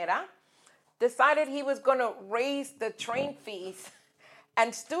Sebastián Pinera, decided he was going to raise the train fees.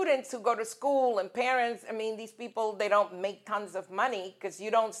 And students who go to school and parents, I mean, these people, they don't make tons of money because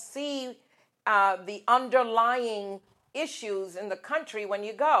you don't see the underlying issues in the country when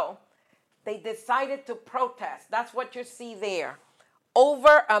you go. They decided to protest. That's what you see there.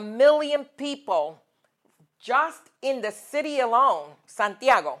 Over 1 million people just in the city alone,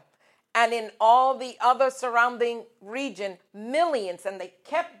 Santiago, and in all the other surrounding region, millions. And they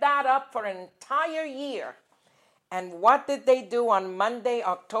kept that up for an entire year. And what did they do on Monday,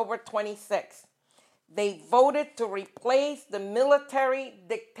 October 26th? They voted to replace the military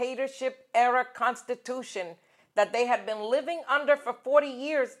dictatorship era constitution that they had been living under for 40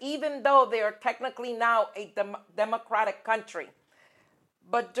 years, even though they are technically now a democratic country.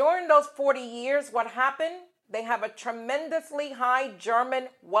 But during those 40 years, what happened? They have a tremendously high German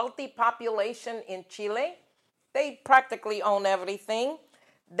wealthy population in Chile. They practically own everything.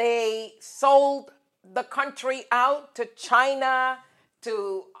 They sold the country out to China,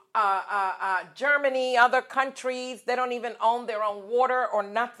 to Germany, other countries. They don't even own their own water or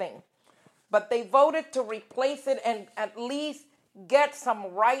nothing. But they voted to replace it and at least get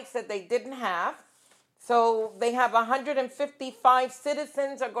some rights that they didn't have. So they have 155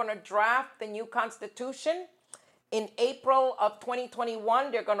 citizens are going to draft the new constitution. In April of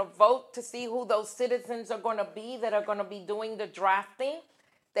 2021, they're going to vote to see who those citizens are going to be that are going to be doing the drafting.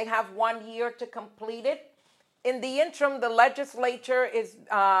 They have 1 year to complete it. In the interim, the legislature is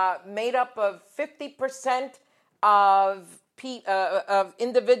made up of 50% of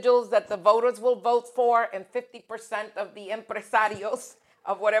individuals that the voters will vote for and 50% of the empresarios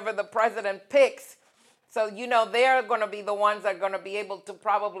of whatever the president picks. So, you know, they're going to be the ones that are going to be able to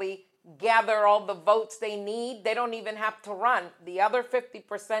probably gather all the votes they need. They don't even have to run. The other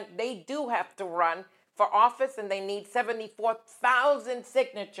 50%, they do have to run for office, and they need 74,000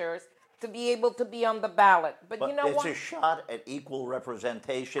 signatures to be able to be on the ballot. But you know what? It's a shot at equal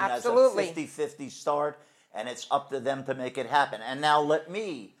representation. Absolutely. As a 50-50 start, and it's up to them to make it happen. And now let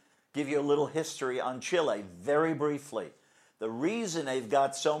me give you a little history on Chile, very briefly. The reason they've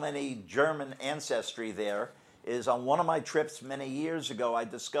got so many German ancestry there is on one of my trips many years ago, I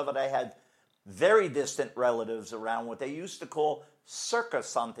discovered I had very distant relatives around what they used to call Cerca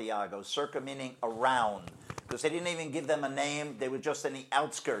Santiago, Cerca meaning around, because they didn't even give them a name. They were just in the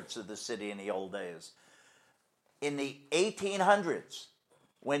outskirts of the city in the old days. In the 1800s,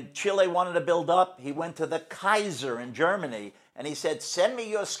 when Chile wanted to build up, he went to the Kaiser in Germany and he said, send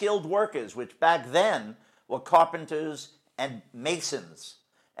me your skilled workers, which back then were carpenters and masons.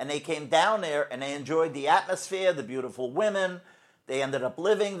 And they came down there and they enjoyed the atmosphere, the beautiful women. They ended up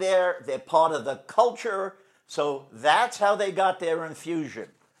living there. They're part of the culture. So that's how they got their infusion.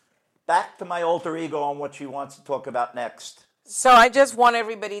 Back to my alter ego on what she wants to talk about next. So I just want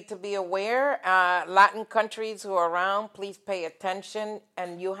everybody to be aware, Latin countries who are around, please pay attention,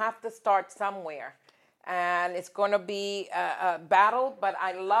 and you have to start somewhere. And it's going to be a battle, but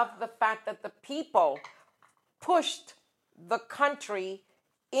I love the fact that the people pushed the country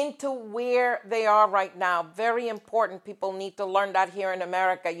into where they are right now. Very important. People need to learn that here in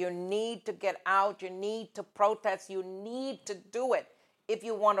America. You need to get out. You need to protest. You need to do it if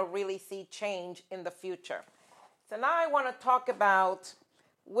you want to really see change in the future. So now I want to talk about,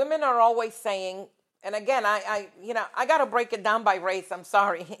 women are always saying, and again, I got to break it down by race. I'm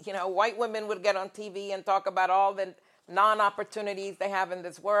sorry. White women would get on TV and talk about all the non-opportunities they have in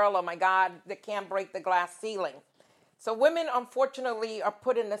this world. Oh my God, they can't break the glass ceiling. So women, unfortunately, are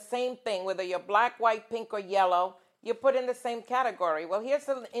put in the same thing. Whether you're black, white, pink, or yellow, you're put in the same category. Well, here's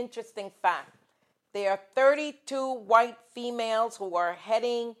an interesting fact. There are 32 white females who are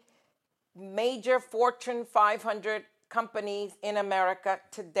heading major Fortune 500 companies in America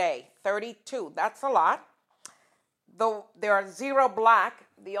today. 32. That's a lot. Though there are 0 black.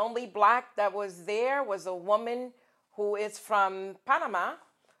 The only black that was there was a woman who is from Panama,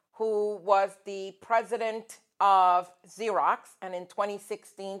 who was the president of Xerox, and in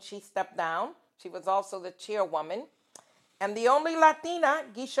 2016 she stepped down. She was also the chairwoman. And the only Latina,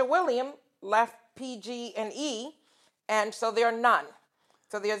 Geisha Williams, left PG&E, and so there are none.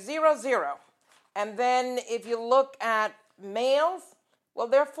 So there are 0, 0. And then if you look at males, well,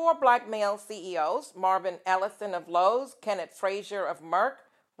 there are 4 black male CEOs: Marvin Ellison of Lowe's, Kenneth Frazier of Merck,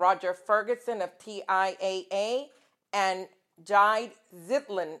 Roger Ferguson of TIAA, and Jide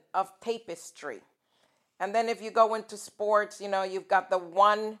Zitlin of Tapestry. And then if you go into sports, you've got the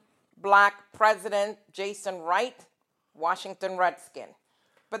one black president, Jason Wright, Washington Redskin.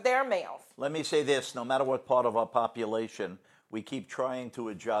 But they're males. Let me say this, no matter what part of our population, we keep trying to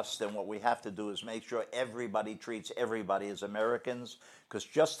adjust, and what we have to do is make sure everybody treats everybody as Americans, because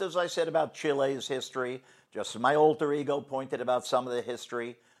just as I said about Chile's history, just as my alter ego pointed about some of the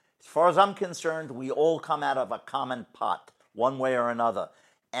history, as far as I'm concerned, we all come out of a common pot, one way or another.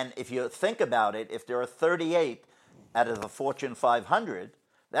 And if you think about it, if there are 38 out of the Fortune 500,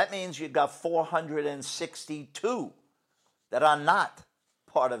 that means you've got 462 that are not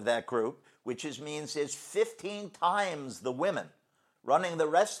part of that group, which means there's 15 times the women running the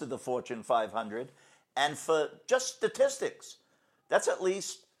rest of the Fortune 500. And for just statistics, that's at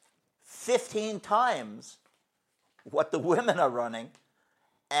least 15 times what the women are running.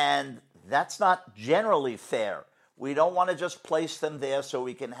 And that's not generally fair. We don't want to just place them there so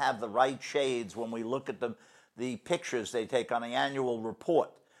we can have the right shades when we look at the pictures they take on the annual report.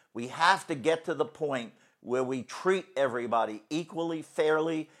 We have to get to the point where we treat everybody equally,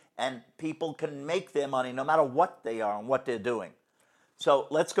 fairly, and people can make their money no matter what they are and what they're doing. So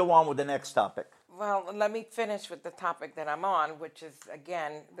let's go on with the next topic. Well, let me finish with the topic that I'm on, which is,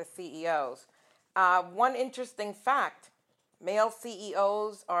 again, the CEOs. One interesting fact, male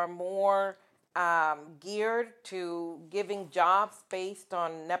CEOs are more geared to giving jobs based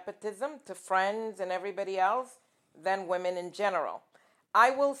on nepotism to friends and everybody else than women in general.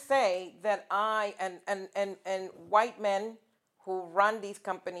 I will say that and white men who run these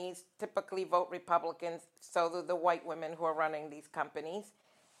companies typically vote Republicans, so do the white women who are running these companies.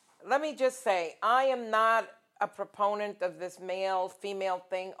 Let me just say, I am not a proponent of this male-female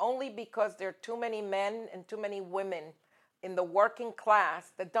thing only because there are too many men and too many women in the working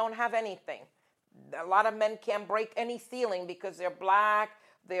class that don't have anything. A lot of men can't break any ceiling because they're black,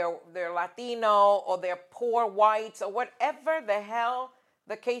 they're Latino, or they're poor whites, or whatever the hell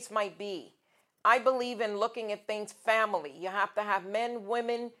the case might be. I believe in looking at things family. You have to have men,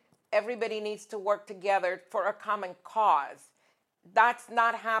 women, everybody needs to work together for a common cause. That's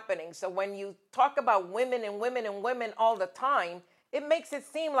not happening. So when you talk about women and women and women all the time, it makes it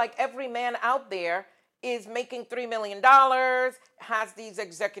seem like every man out there is making $3 million, has these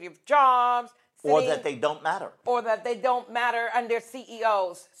executive jobs, or that they don't matter. Or that they don't matter, and they're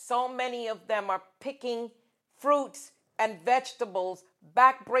CEOs. So many of them are picking fruits and vegetables,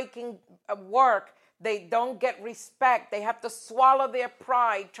 back-breaking work. They don't get respect. They have to swallow their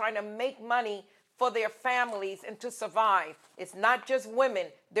pride trying to make money for their families and to survive. It's not just women.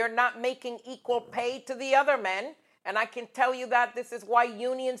 They're not making equal pay to the other men. And I can tell you that this is why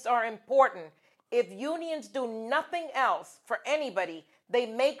unions are important. If unions do nothing else for anybody, they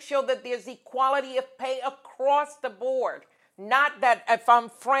make sure that there's equality of pay across the board. Not that if I'm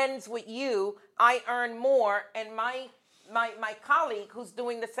friends with you, I earn more and my colleague who's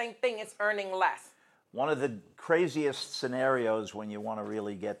doing the same thing is earning less. One of the craziest scenarios when you want to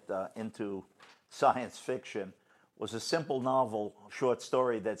really get into science fiction was a simple novel, short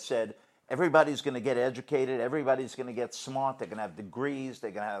story that said everybody's going to get educated, everybody's going to get smart, they're going to have degrees,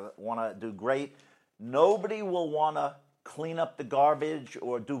 they're going to want to do great. Nobody will want to clean up the garbage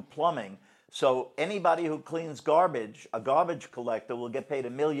or do plumbing. So anybody who cleans garbage, a garbage collector, will get paid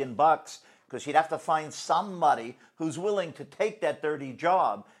 $1 million because you'd have to find somebody who's willing to take that dirty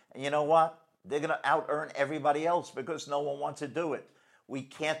job. And you know what? They're going to out-earn everybody else because no one wants to do it. We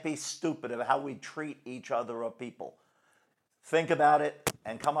can't be stupid about how we treat each other or people. Think about it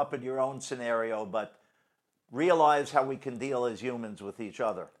and come up with your own scenario, but realize how we can deal as humans with each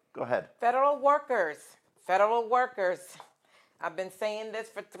other. Go ahead. Federal workers. I've been saying this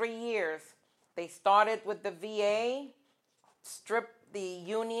for 3 years. They started with the VA, stripped the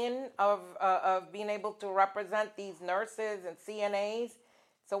union of being able to represent these nurses and CNAs.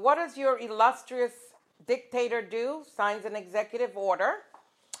 So what does your illustrious dictator do? Signs an executive order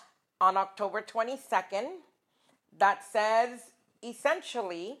on October 22nd that says,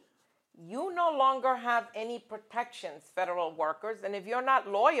 essentially, you no longer have any protections, federal workers, and if you're not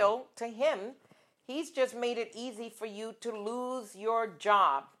loyal to him, he's just made it easy for you to lose your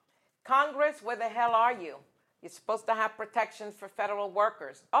job. Congress, where the hell are you? You're supposed to have protections for federal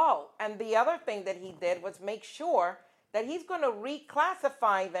workers. Oh, and the other thing that he did was make sure that he's going to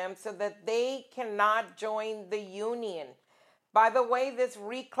reclassify them so that they cannot join the union. By the way, this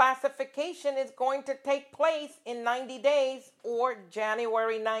reclassification is going to take place in 90 days or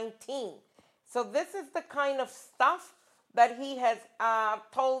January 19. So this is the kind of stuff that he has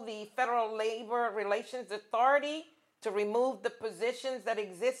told the Federal Labor Relations Authority to remove the positions that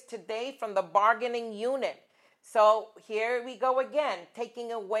exist today from the bargaining unit. So here we go again,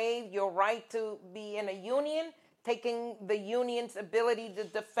 taking away your right to be in a union, taking the union's ability to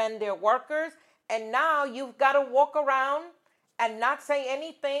defend their workers, and now you've got to walk around and not say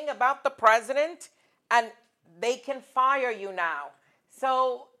anything about the president, and they can fire you now.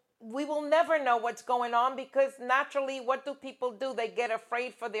 So we will never know what's going on because naturally, what do people do? They get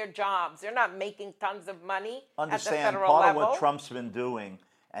afraid for their jobs. They're not making tons of money at the federal part level. of what Trump's been doing,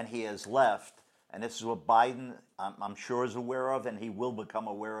 and he has left, and this is what Biden, I'm sure, is aware of, and he will become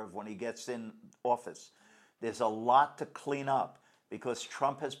aware of when he gets in office. There's a lot to clean up because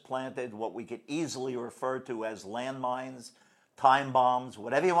Trump has planted what we could easily refer to as landmines, time bombs,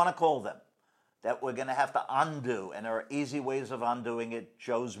 whatever you want to call them, that we're going to have to undo. And there are easy ways of undoing it.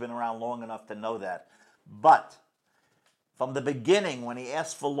 Joe's been around long enough to know that. But from the beginning, when he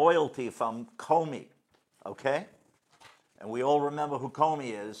asked for loyalty from Comey, okay? And we all remember who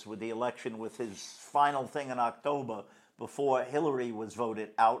Comey is with the election, with his final thing in October before Hillary was voted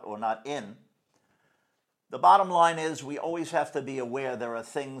out or not in. The bottom line is we always have to be aware there are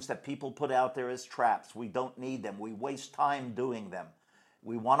things that people put out there as traps. We don't need them. We waste time doing them.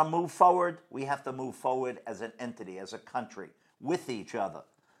 We want to move forward. We have to move forward as an entity, as a country, with each other.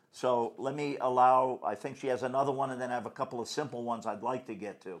 So let me allow, I think she has another one, and then I have a couple of simple ones I'd like to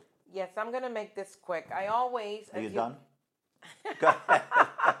get to. Yes, I'm going to make this quick. I always... Are you done? Go ahead.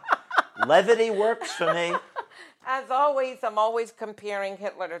 Levity works for me. As always, I'm always comparing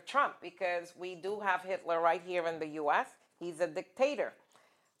Hitler to Trump because we do have Hitler right here in the U.S. He's a dictator.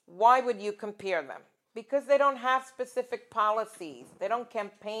 Why would you compare them? Because they don't have specific policies. They don't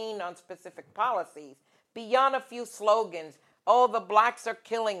campaign on specific policies. Beyond a few slogans, oh, the blacks are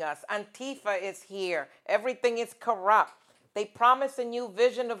killing us. Antifa is here. Everything is corrupt. They promise a new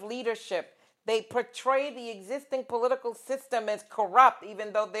vision of leadership. They portray the existing political system as corrupt,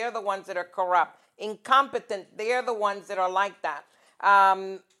 even though they're the ones that are corrupt. Incompetent, they're the ones that are like that.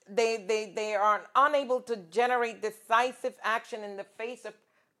 They are unable to generate decisive action in the face of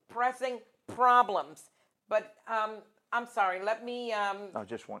pressing problems. But I'm sorry, let me I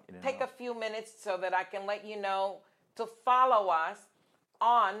just want you to take know. a few minutes so that I can let you know to follow us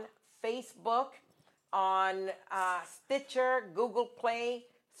on Facebook, on Stitcher, Google Play,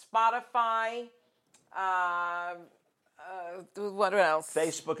 Spotify, what else?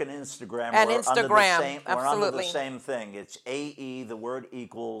 Facebook and Instagram. And we're Instagram, we're under the absolutely. same thing. It's AE, the word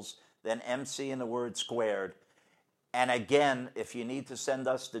equals, then MC and the word squared. And again, if you need to send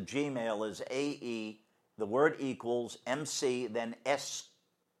us, the Gmail is AE, the word equals, MC, then S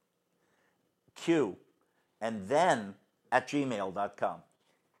Q, and then at gmail.com.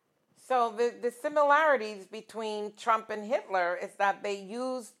 So the similarities between Trump and Hitler is that they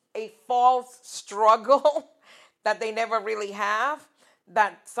use a false struggle that they never really have,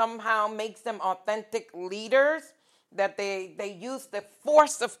 that somehow makes them authentic leaders, that they use the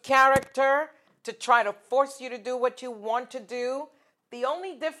force of character to try to force you to do what you want to do. The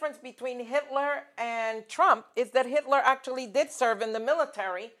only difference between Hitler and Trump is that Hitler actually did serve in the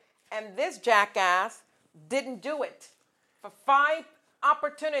military, and this jackass didn't do it. For 5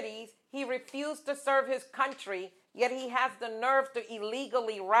 opportunities, he refused to serve his country, yet he has the nerve to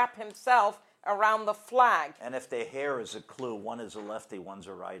illegally wrap himself around the flag. And if their hair is a clue, one is a lefty, one's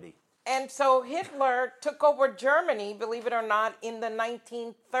a righty. And so Hitler took over Germany, believe it or not, in the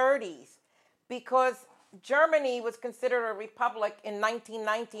 1930s, because Germany was considered a republic in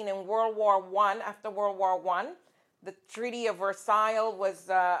 1919 in World War I. After World War I, the Treaty of Versailles was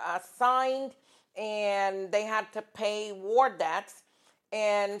signed, and they had to pay war debts.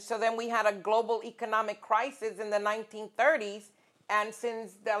 And so then we had a global economic crisis in the 1930s. And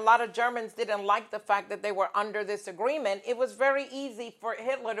since a lot of Germans didn't like the fact that they were under this agreement, it was very easy for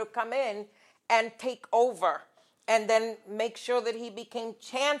Hitler to come in and take over and then make sure that he became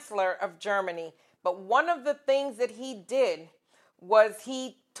Chancellor of Germany. But one of the things that he did was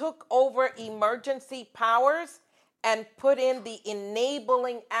he took over emergency powers and put in the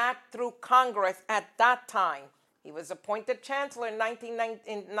Enabling Act through Congress at that time. He was appointed Chancellor in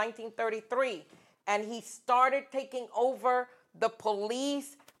 1933, and he started taking over the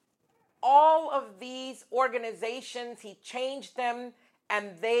police, all of these organizations. He changed them,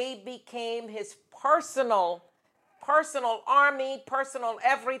 and they became his personal army, personal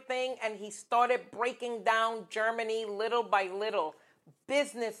everything, and he started breaking down Germany little by little.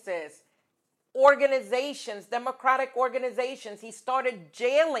 Businesses, organizations, democratic organizations. He started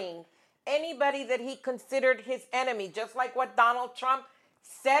jailing anybody that he considered his enemy, just like what Donald Trump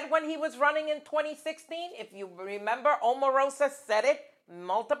said when he was running in 2016. If you remember, Omarosa said it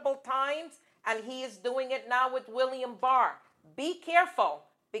multiple times, and he is doing it now with William Barr. Be careful,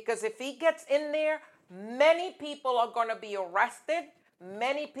 because if he gets in there, many people are going to be arrested.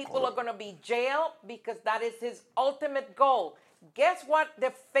 Many people are going to be jailed, because that is his ultimate goal. Guess what?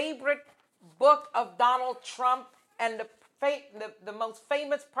 The favorite book of Donald Trump and the most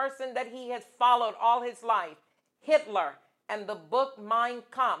famous person that he has followed all his life, Hitler, and the book Mein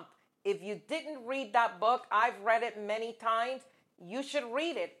Kampf. If you didn't read that book, I've read it many times. You should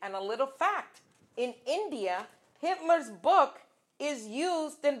read it. And a little fact, in India, Hitler's book is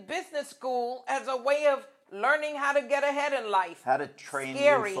used in business school as a way of learning how to get ahead in life. How to train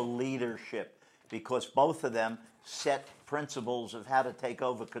you for leadership, because both of them set principles of how to take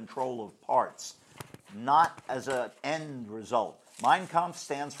over control of parts, not as an end result. Mein Kampf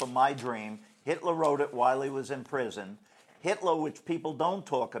stands for my dream. Hitler wrote it while he was in prison. Hitler, which people don't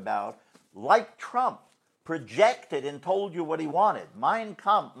talk about, like Trump, projected and told you what he wanted. Mein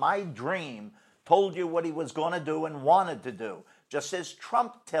Kampf, my dream, told you what he was going to do and wanted to do. Just as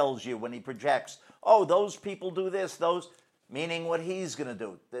Trump tells you when he projects, oh, those people do this, those, meaning what he's going to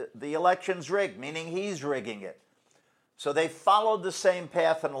do. The election's rigged, meaning he's rigging it. So they followed the same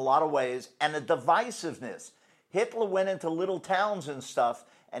path in a lot of ways, and the divisiveness. Hitler went into little towns and stuff,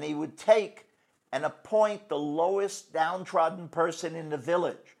 and he would take and appoint the lowest downtrodden person in the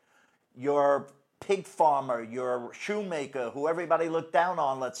village. Your pig farmer, your shoemaker, who everybody looked down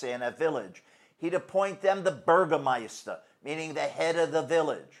on, let's say, in that village. He'd appoint them the Bürgermeister, meaning the head of the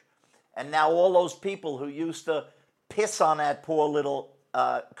village. And now all those people who used to piss on that poor little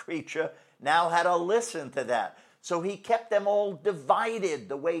creature now had to listen to that. So he kept them all divided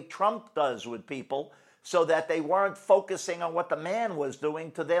the way Trump does with people, so that they weren't focusing on what the man was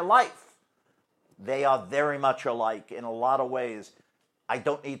doing to their life. They are very much alike in a lot of ways. I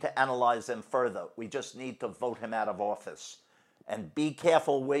don't need to analyze them further. We just need to vote him out of office. And be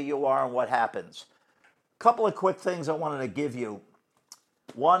careful where you are and what happens. A couple of quick things I wanted to give you.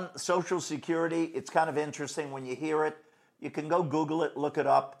 One, Social Security. It's kind of interesting when you hear it. You can go Google it, look it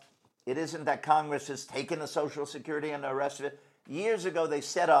up. It isn't that Congress has taken the Social Security and the rest of it. Years ago, they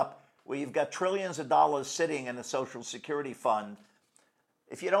set up where you've got trillions of dollars sitting in the Social Security fund.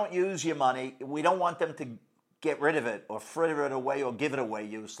 If you don't use your money, we don't want them to get rid of it or fritter it away or give it away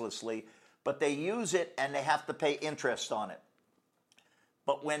uselessly, but they use it and they have to pay interest on it.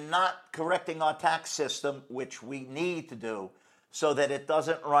 But we're not correcting our tax system, which we need to do, so that it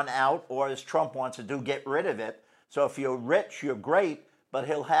doesn't run out, or as Trump wants to do, get rid of it. So if you're rich, you're great, but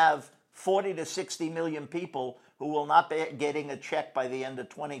he'll have 40 to 60 million people who will not be getting a check by the end of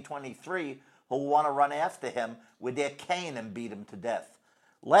 2023 who want to run after him with their cane and beat him to death.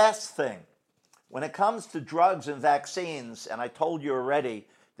 Last thing, When it comes to drugs and vaccines, and I told you already,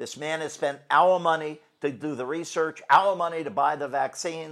 this man has spent our money to do the research, our money to buy the vaccines.